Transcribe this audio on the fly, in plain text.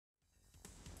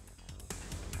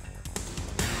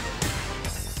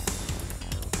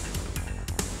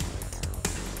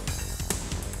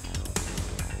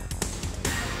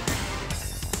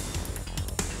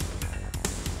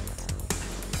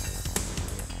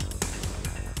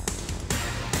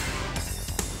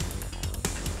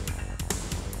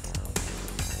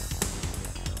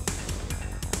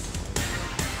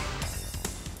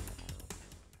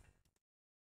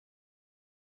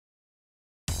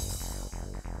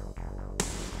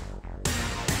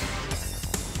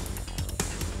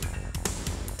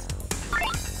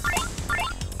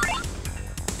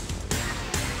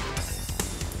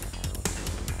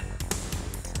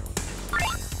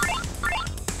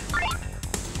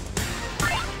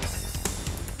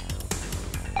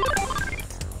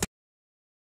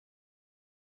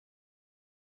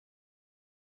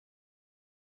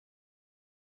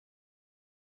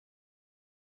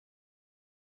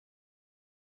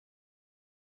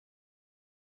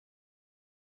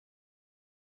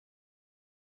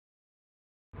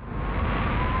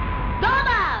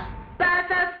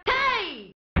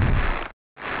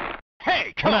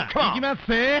Hey, come on, come on. 行きます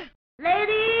ぜ。Ready,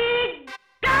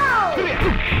 go!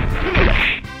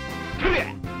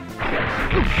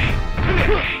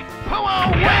 Power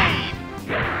wave!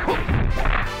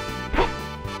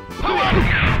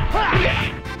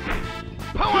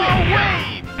 Power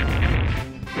wave!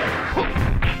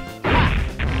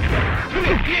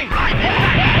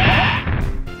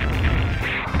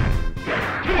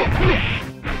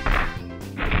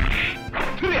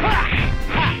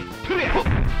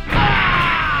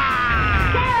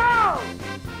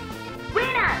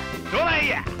 Winner!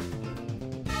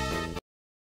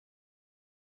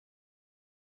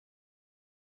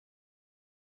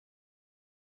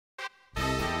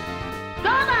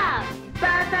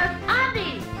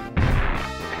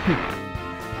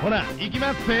 ほら、行き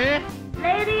ますぜ。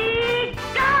レディー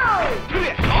ゴ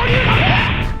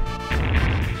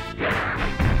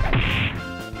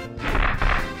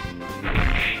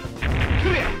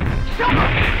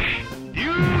流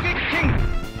撃剣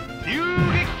流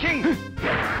撃剣飛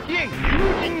燕竜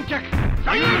神脚大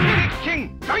撃剣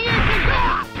大撃剣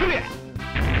トゥレトゥレ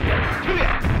トゥレ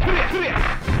トゥレト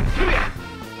ゥレ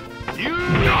流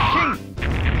撃剣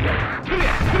トゥレ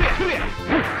トゥレトゥレ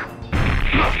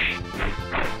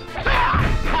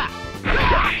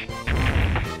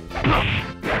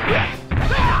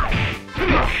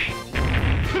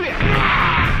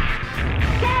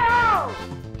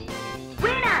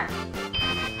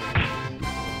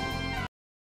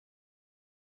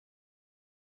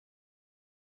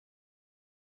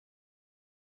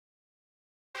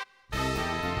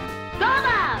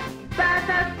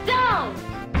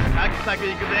サクサク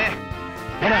いくぜ。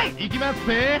ほら、行きます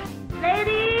ぜ。レ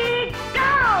ディーゴ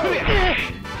ー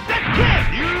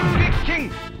流撃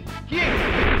剣飛燕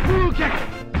風脚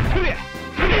飛燕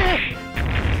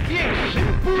旋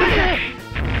風脚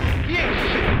飛燕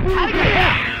はるかや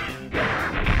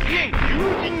飛燕竜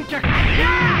神脚流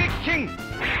撃剣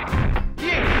飛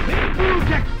燕旋風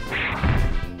脚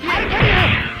はるかや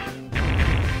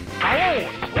青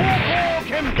昇降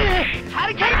剣は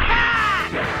るかや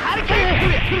はるかや飛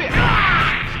燕飛燕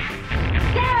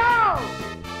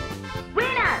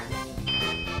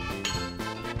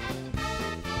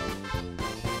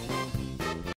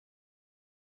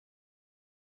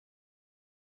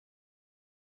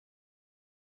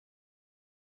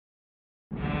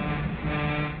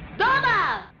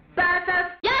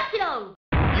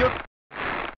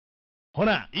ほ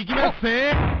ら、行きます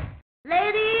ぜ。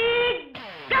レディー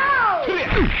ゴ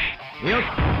ーよっ。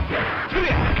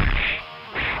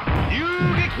流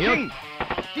撃剣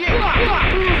飛燕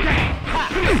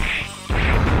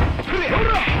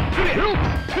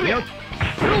よっ。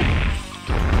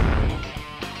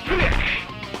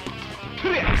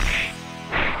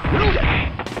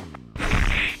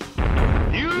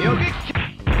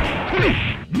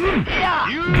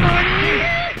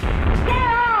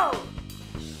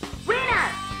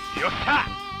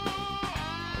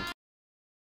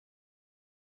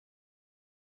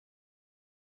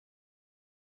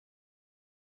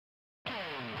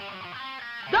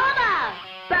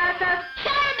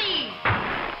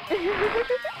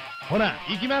ほら、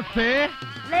行きますぜ。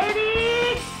レデ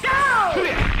ィーゴ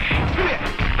ー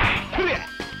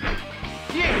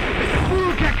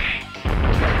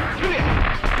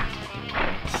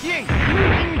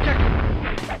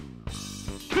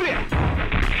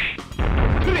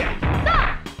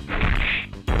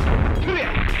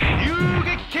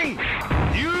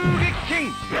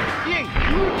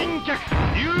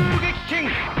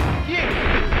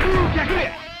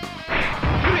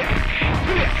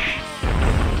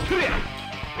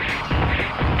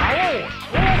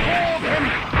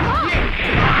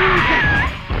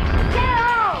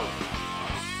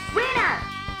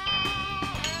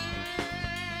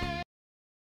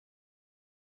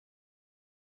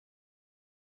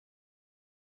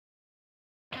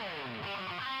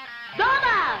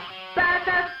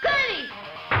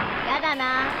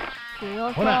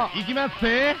ほら、行きます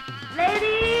ぜ。レディ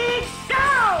ーゴ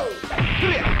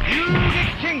ー流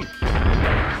撃剣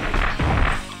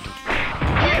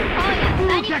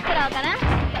何作ろうかな。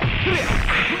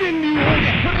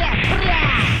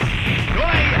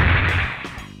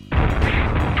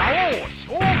青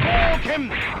昇降剣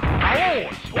青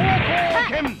昇降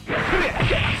剣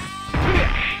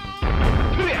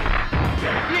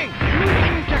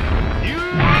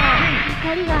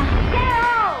光が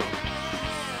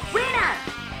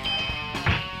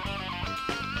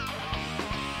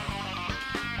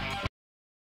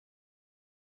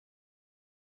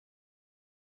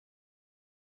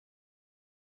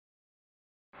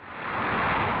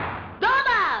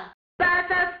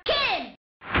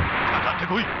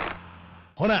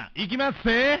ほら、行きます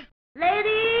ぜ。レデ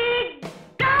ィー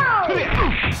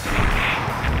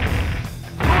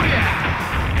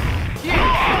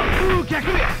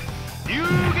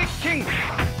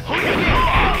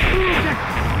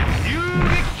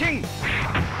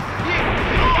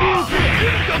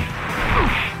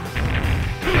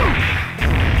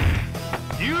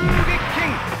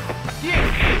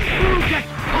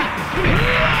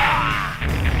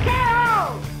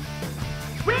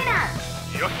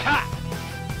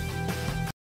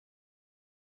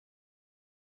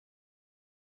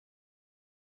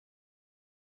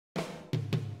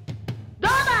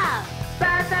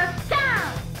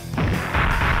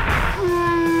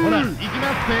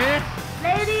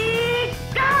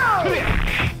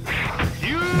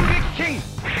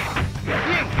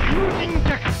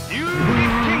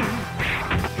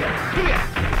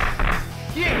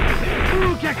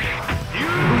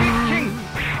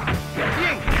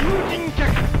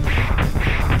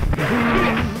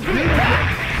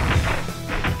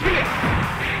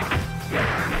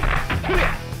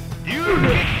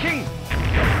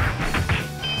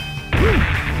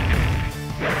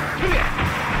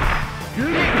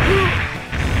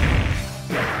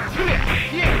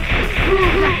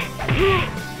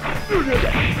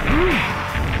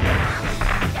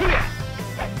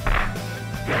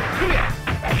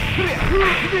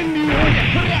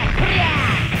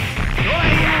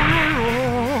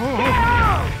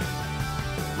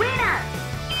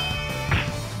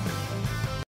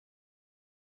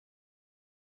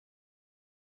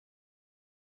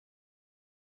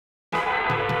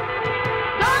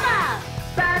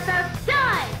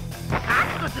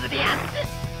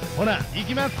ほら行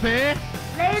きますぜ。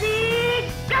レディ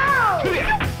ーゴー。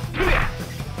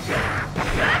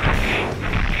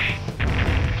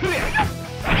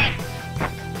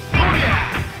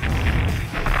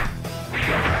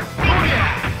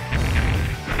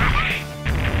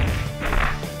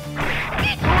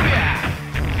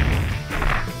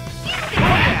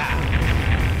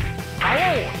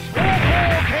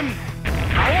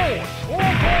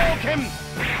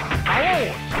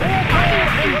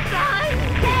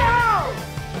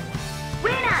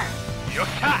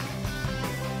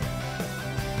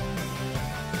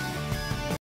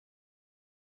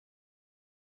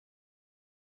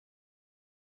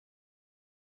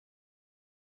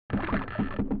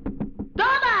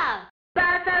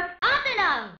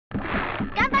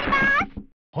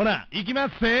ほら行きま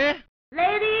すぜ。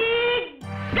レディ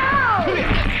ーゴー。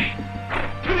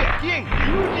飛燕友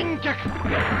人客、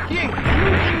飛燕友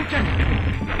人客、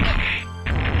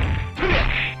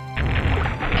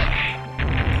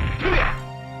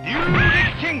流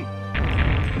撃剣、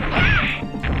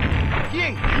飛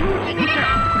燕友人客、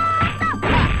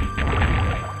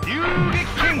流撃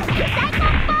剣、飛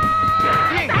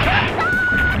燕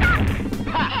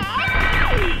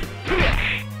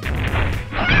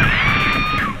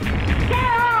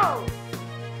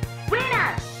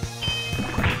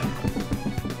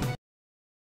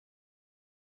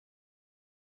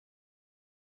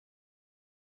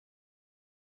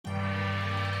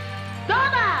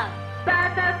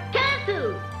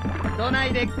どな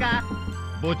いでっか。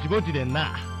ぼちぼちでん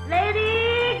な。レデ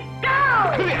ィーゴ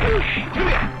ー。飛燕友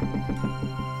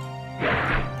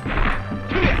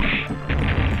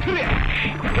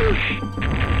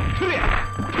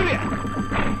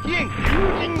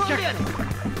人客、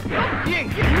飛燕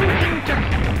友人客、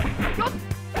飛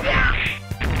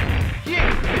燕旋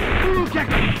風客、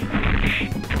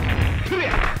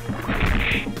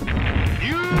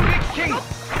流撃剣、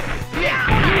飛燕友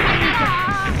人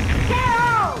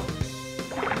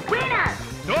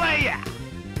客、ドライヤー。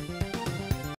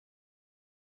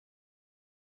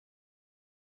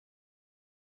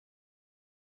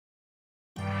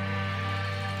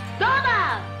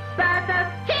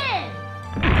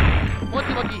ぼち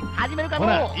ぼち始めるかの。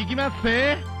ほら行きます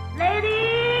ぜ。レデ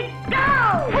ィーゴ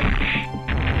ー。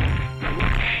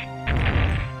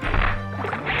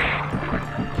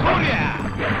そりゃ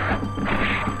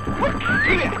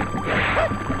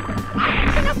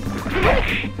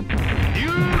流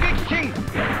撃剣、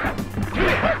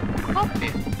あって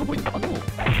どこ行ったかの。不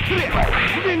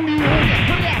便流ドラ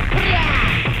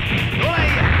イ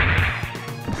ヤ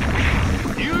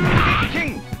ー、流撃剣、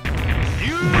流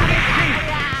撃剣、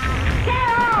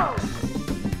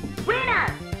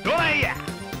ドライヤー。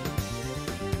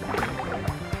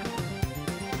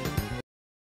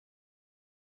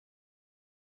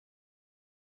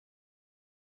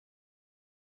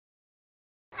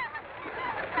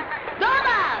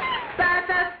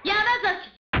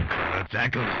ザ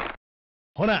コ。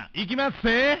ほら行きます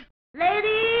ぜ。レデ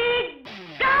ィー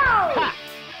ゴー。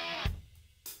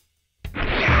飛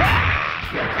燕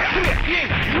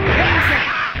友人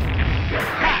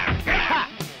客、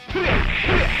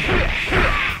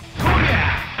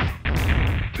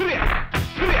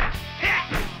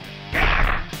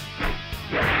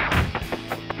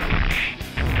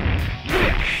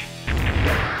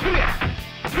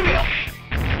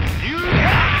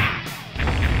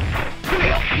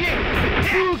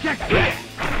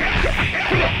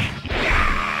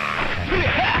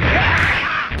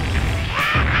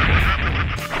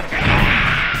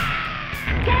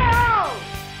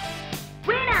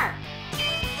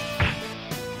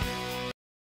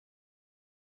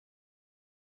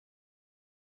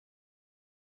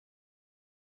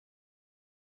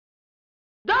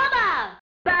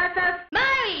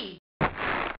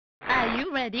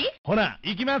ほら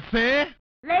行きますぜ。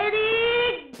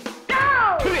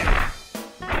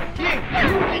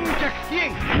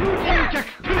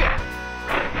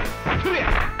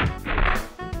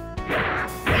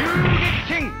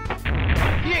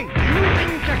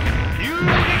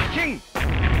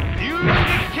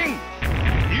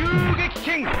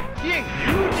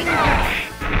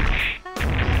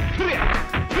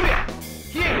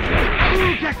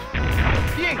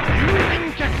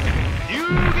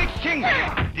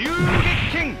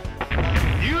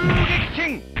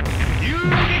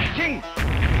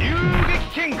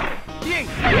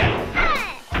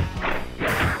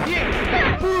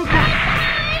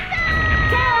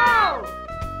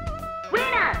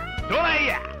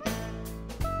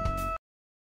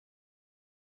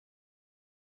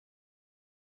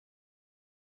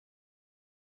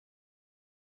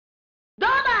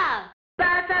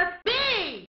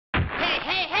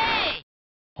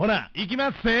ほら行き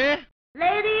ますぜ。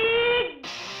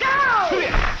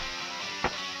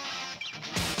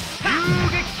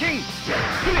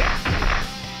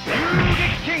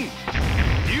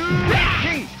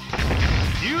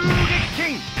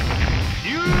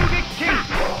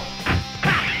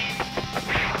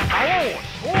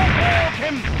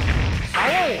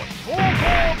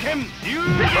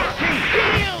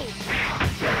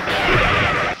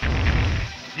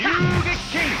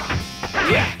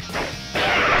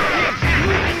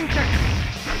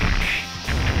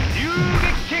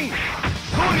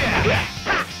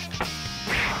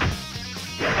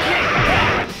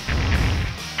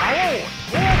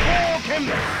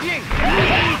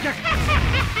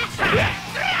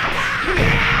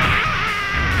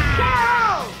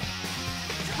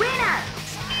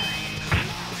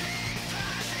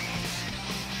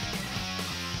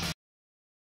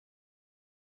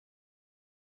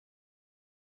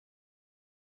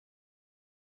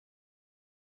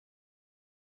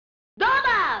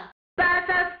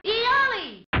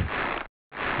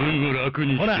すぐ楽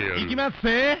にしてやる。ほら行きます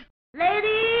ぜ。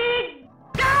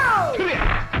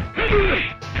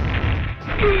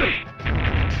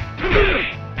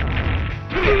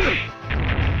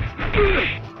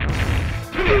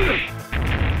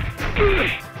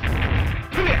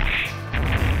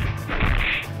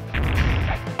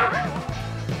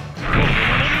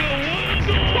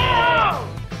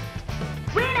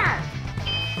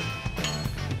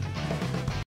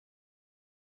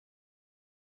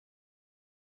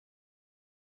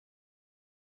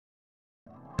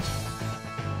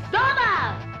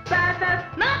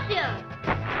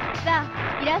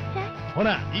ほ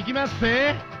ら行きます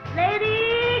ぜ。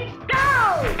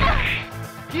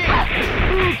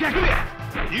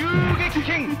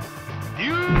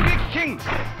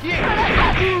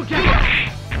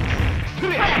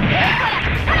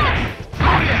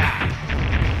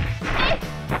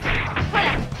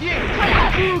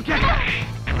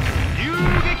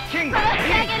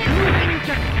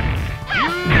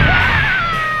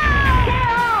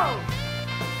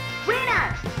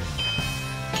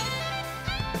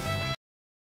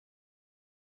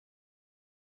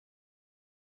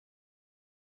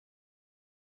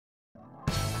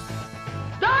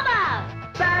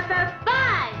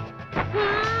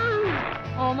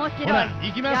面白い。ほら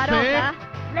行きますぜ。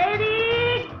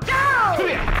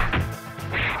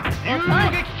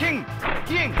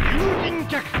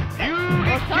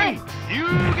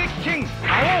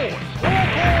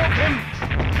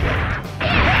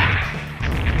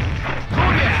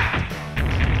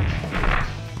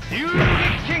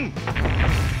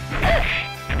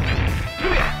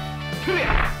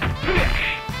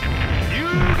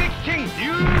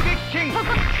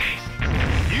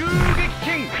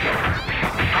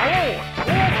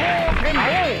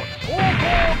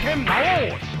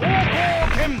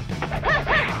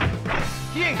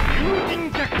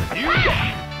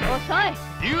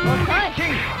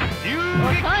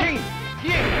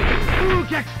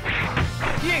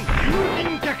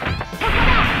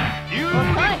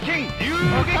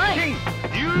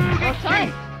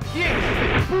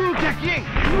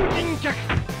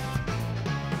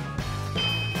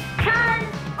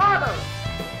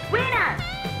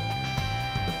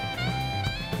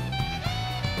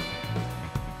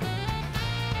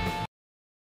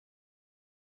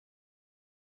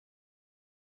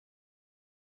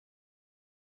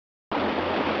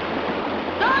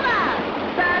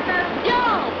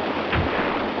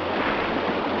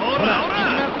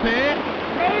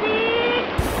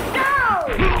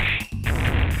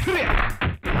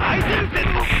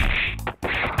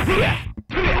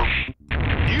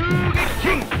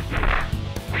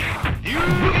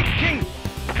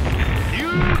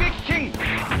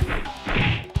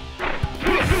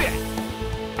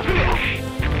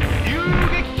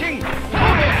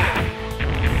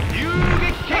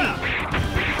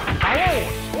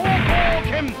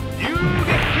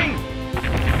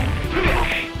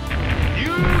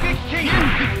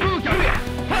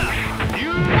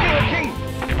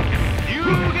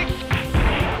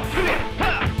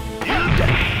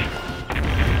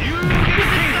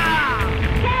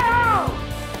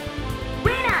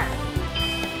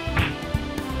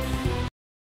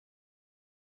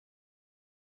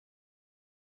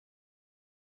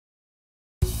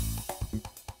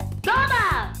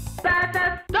ドー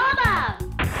バ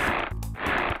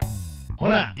ほ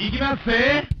ら行きます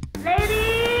ぜ。ーレデ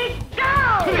ィーゴ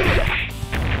ー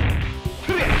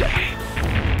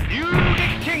遊撃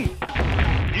剣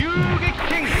遊撃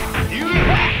剣遊撃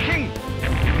剣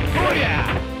そりゃ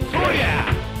そりゃ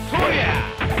そりゃ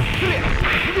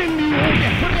自然流王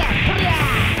やそりゃそりゃ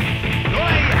ドラ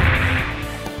イヤ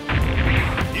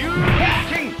遊撃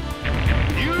剣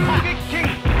遊撃剣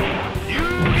遊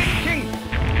撃剣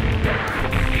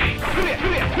そりゃそ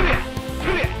りゃそりゃ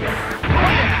そりゃそ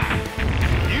りゃ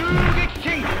遊撃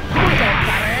剣そりゃ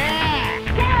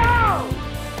KO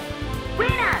ウィ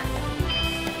ナー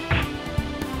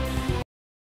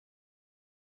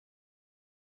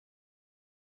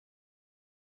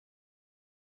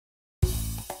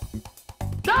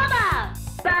ドーバ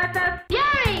ー VS ビュー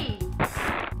リー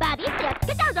バディってやっつ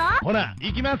けちゃうぞほら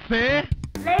行きますぜ。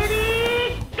レデ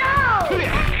ィーゴーそりゃ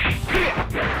そりゃ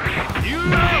遊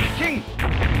撃剣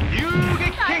遊撃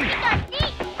剣そ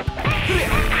りゃ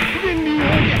自然流王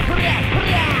やそりゃそ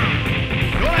りゃ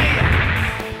ドライヤ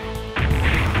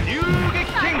遊撃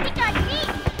剣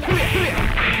そりゃそりゃ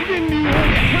自然流王や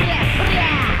そりゃそり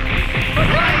ゃド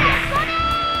ライヤ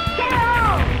KO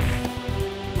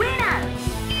ウィナー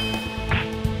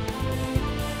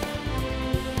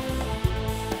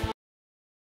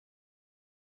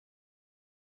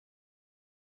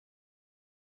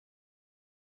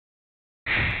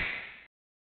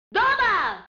ドー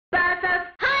バー VS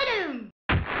ハイルン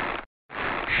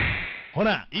ほ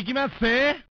ら行きます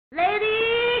ぜ。レデ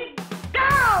ィーゴ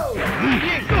ー遊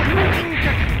撃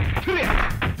そりゃ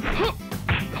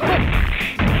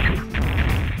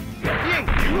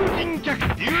友人客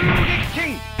遊撃剣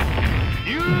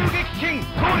遊撃剣そ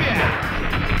りゃ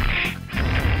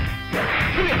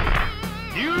そりゃ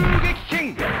遊撃剣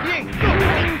友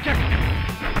人客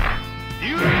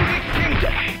遊撃剣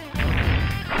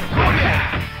そりゃ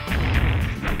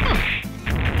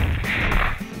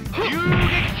遊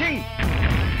撃剣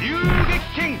遊撃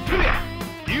剣そりゃ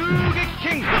遊撃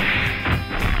剣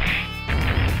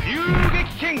遊撃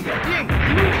剣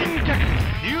友人客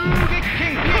遊撃剣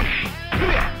そ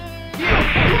りゃ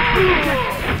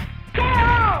KO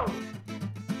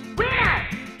ウィナ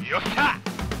ーよっしゃ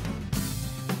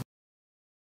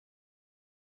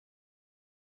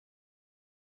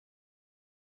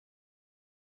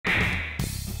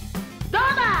ドー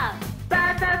バー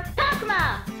VS タクマ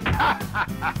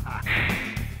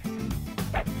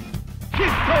ヒッ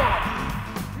ト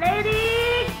レディ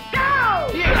ーゴ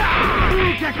ーイエ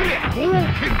ー客で冒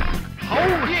険覇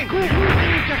王剣友人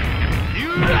客遊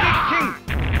撃剣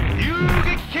遊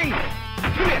撃剣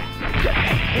それ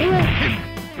冒険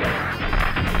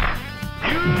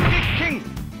遊撃剣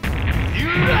遊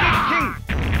撃剣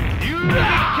遊撃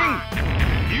剣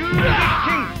遊撃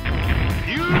剣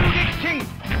遊撃剣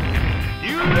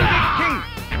遊撃剣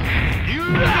遊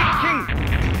撃剣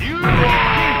遊撃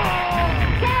剣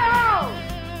KO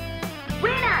ウィ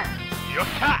ナーよっし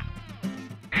ゃ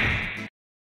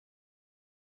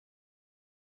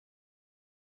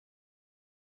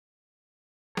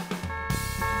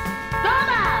ドー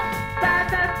バー VS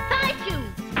サイキュー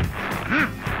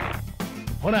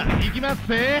ほら行きます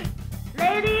ぜ。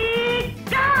レディー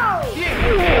ゴーイエ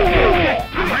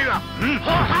ーうまいわ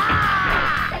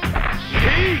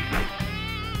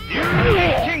遊撃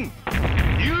剣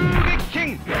遊撃剣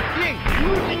友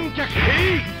人客友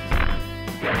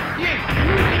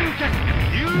人客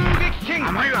遊撃剣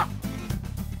甘いわ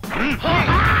そ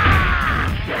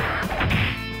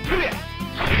りゃ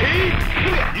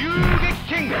遊撃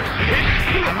剣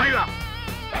甘いわ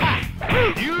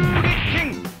遊撃剣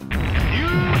遊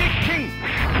撃剣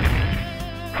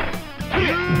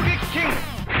遊撃剣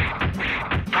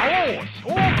覇王昇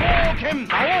降剣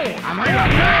覇王甘いわ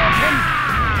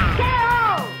KO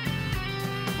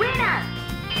ウィナー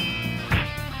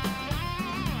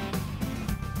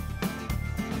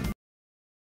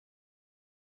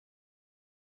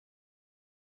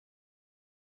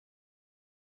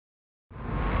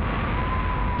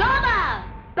ドーバ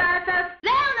ー VS レ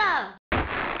オナ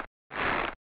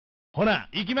ほら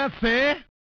行きますぜ。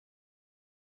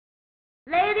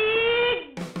レデ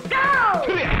ィーゴー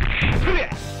そりゃそりゃ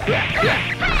そりゃ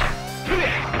そりゃ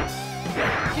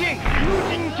イエン友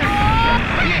人客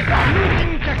友人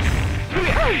客そり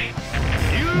ゃ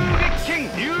遊撃剣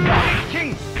遊撃剣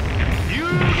遊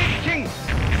撃剣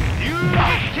遊撃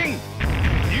剣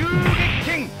遊撃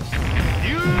剣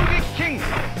遊撃剣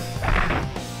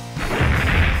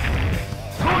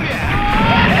そりゃ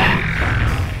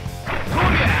そ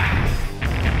りゃ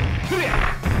そりゃ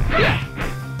そりゃ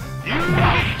遊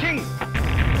撃剣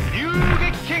遊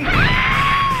撃剣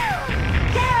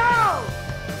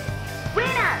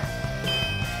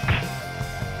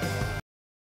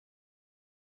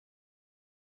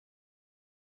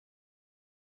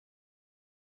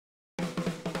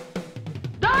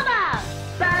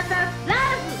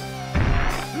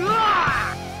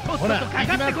ら行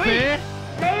きますぜ。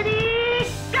レディ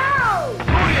ーゴ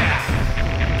ー。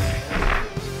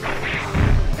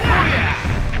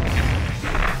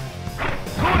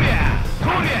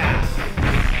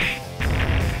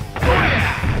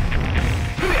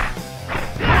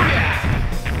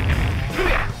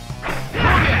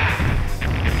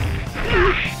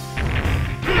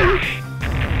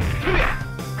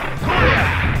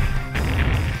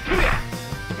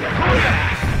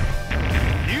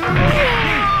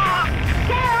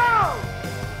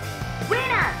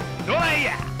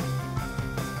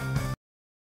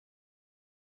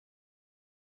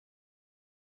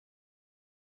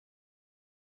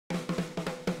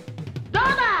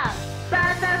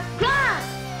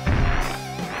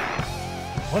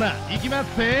ほら行きま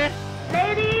すぜ。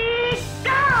レディーゴ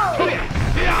ー。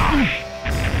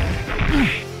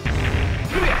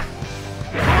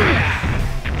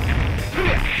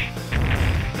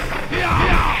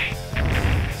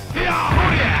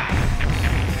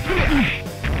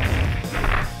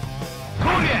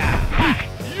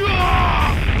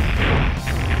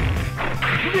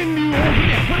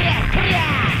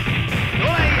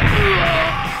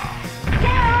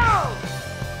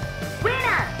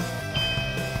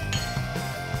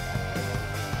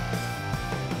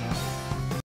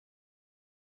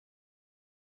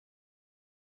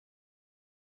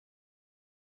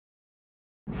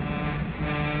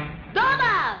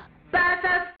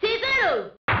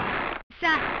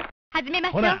始めま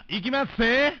しょう。ほら行きます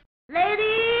ぜ。レデ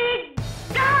ィー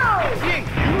ゴー。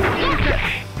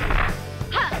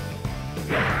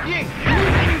流撃剣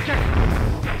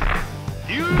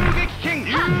流撃剣流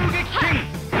撃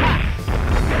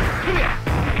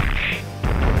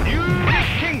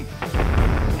剣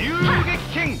流撃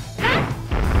剣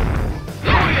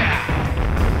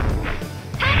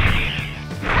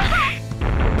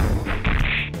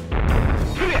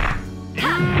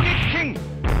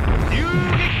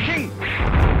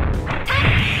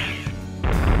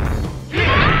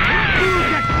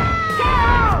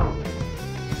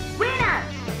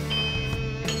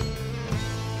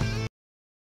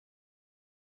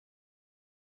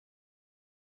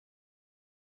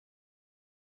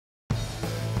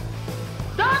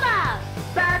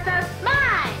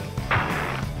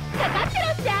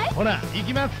ほら行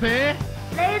きますぜ。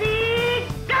レディー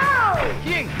ゴー。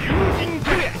剣友人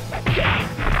剣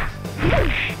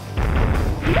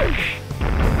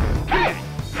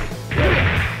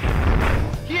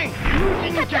剣友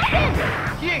人客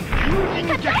剣友人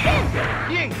客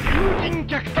剣友人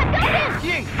客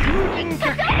剣友人客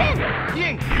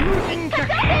剣友人客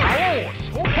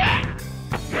おおそうか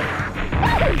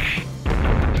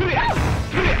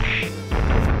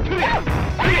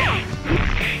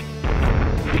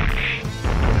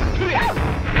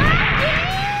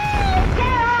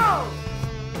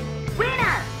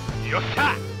よっしゃ。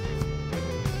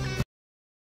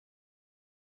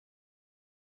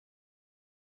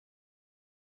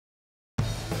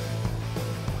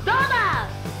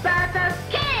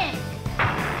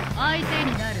相手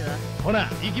になるわ。ほら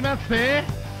行きますぜ。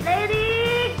レディ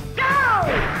ーゴ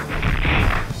ー。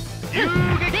遊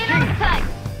撃剣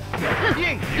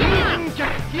剣友人客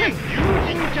剣友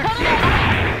人客剣友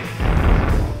人客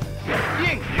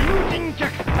剣友人客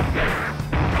剣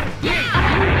友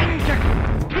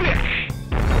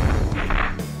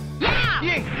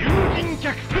人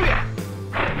客剣友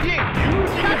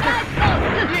人客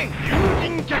剣友人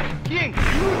客剣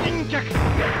友人客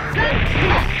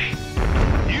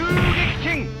遊撃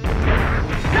剣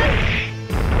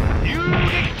遊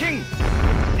撃剣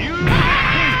遊撃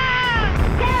剣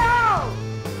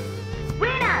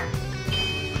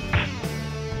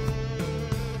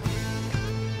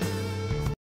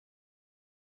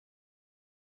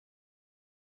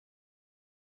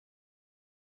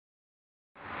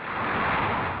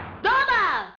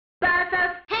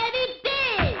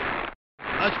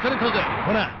疲れたぜ。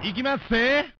ほら行きます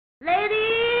ぜ。レデ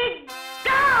ィーゴ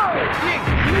ー。剣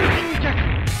友人客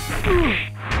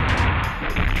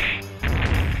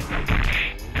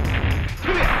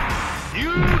遊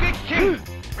撃剣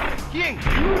剣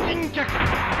友人客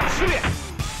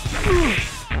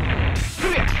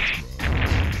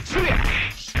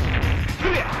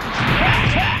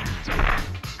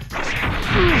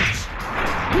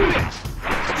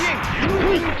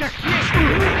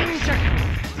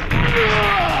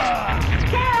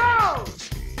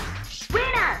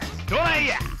ドライ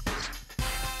ヤー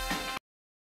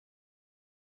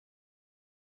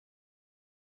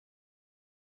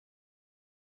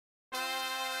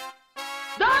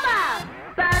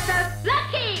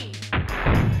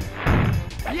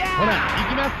ほら行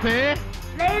きますぜ。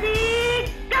レディ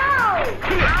ーゴー。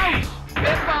アウトレ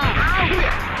ッバーアウト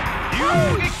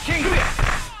撃剣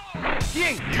飛燕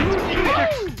友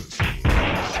人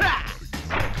着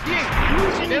飛燕友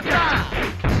人着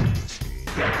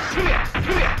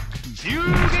流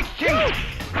撃剣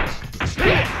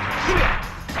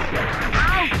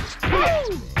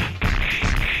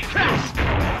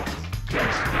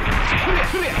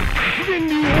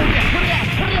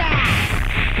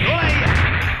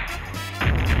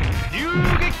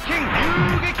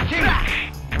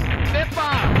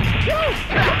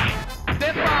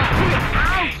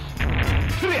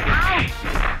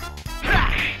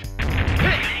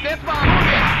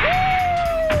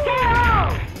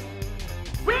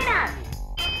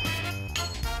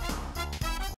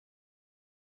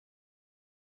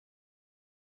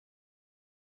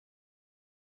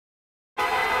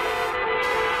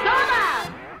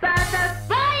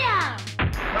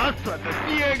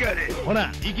ほ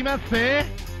ら行きますぜ。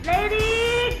レディ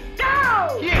ーゴ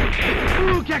ー。飛燕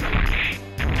風脚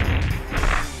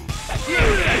飛燕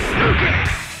風脚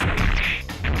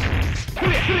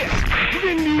不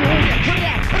言流法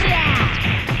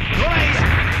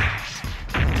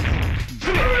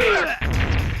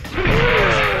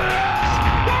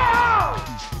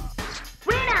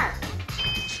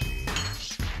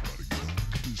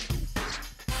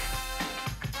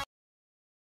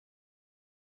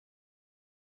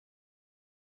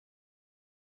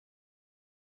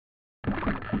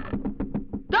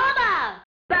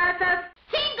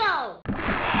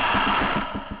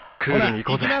クールに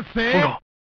行こうぜ。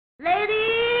レデ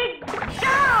ィーゴ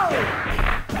ー。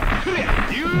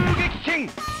流撃剣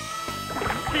シ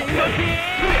ンゴキッ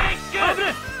ク。危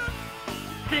ね。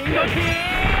シンゴキッ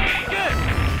ク。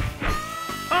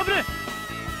危ね。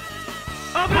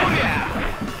危ね。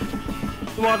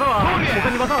技は他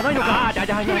に技はないのか。じゃ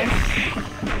じゃじゃ。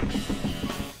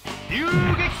流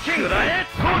撃剣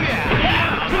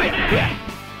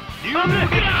流撃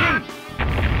剣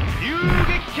流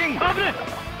撃剣危ね。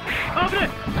危ね。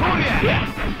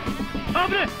危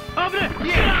ね。危ね。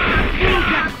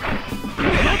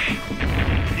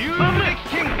流撃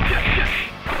剣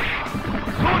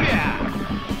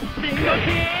シンゴ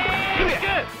キック。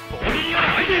ボディー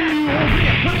は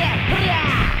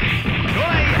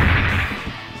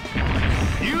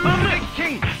流撃剣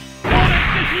これっ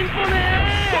て進歩ね。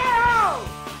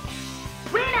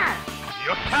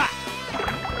よっしゃ。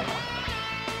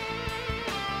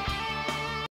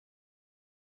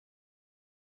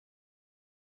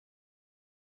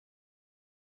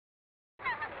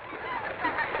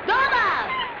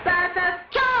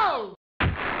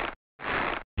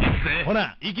ほ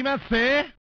ら行きますぜ。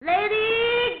レデ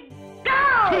ィーゴ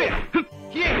ー。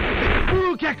飛燕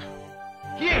風脚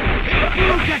飛燕風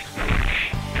脚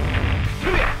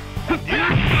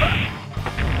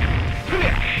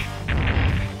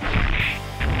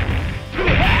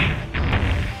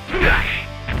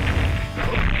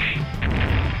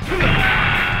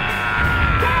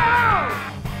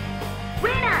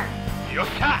よっし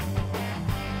ゃ。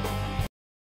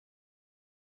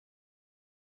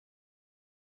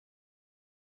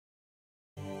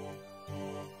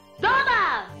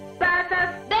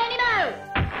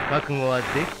覚悟はで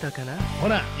きたかな。ほ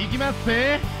ら行きます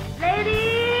ぜ。レディ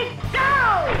ーゴ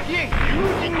ー。飛燕友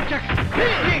人着飛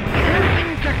燕友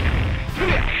人着飛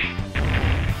燕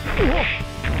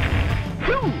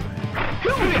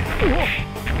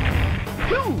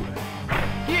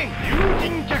友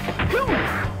人着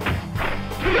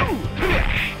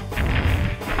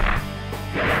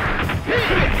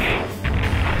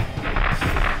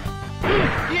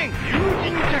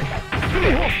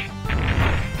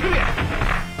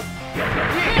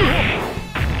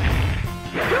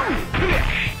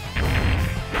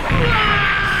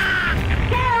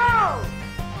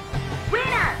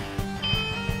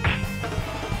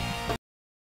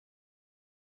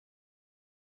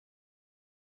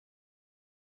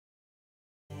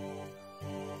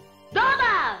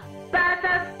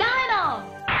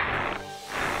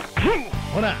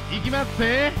ほら行きます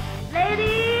ぜ。レディ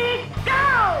ーゴ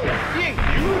ー。飛燕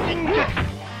友人着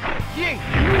飛燕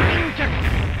友人着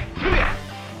飛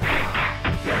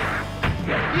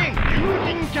燕友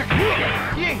人着飛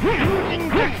燕友人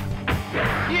着飛燕友人着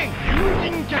飛燕友人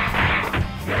着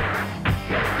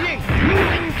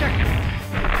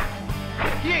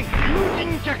飛燕友人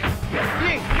着飛燕友人着飛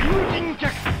燕友人着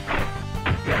飛燕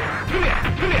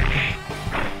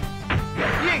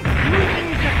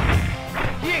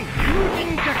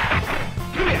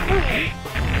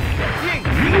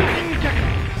友人着飛燕友人着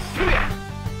飛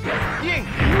燕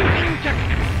友人着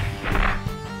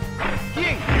飛燕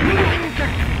友人着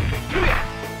飛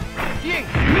燕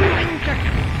友人着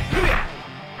飛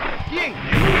燕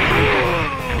友人着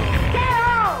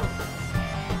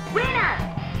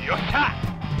よっしゃ。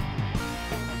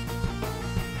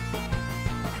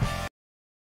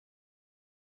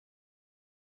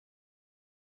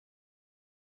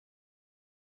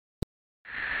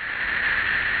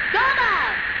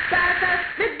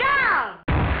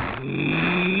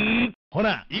ほ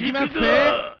ら行きますぜ。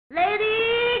レデ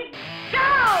ィー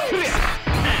ゴー。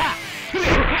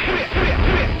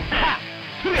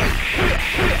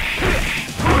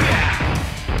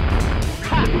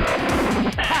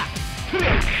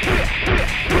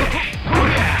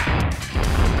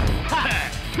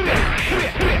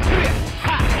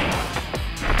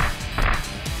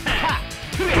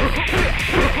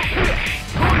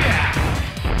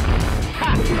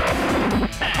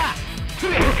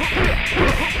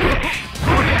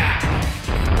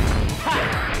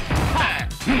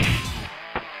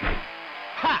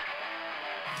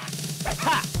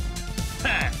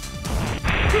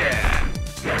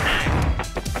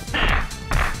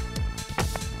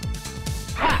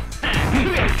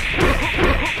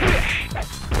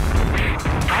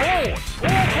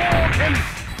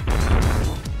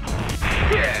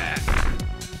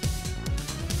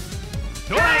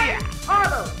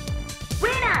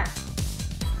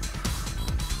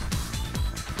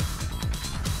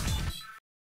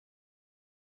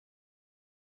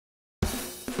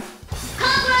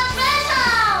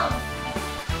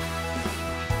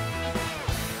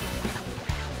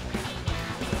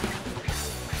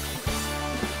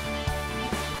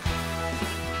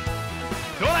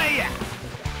どないや。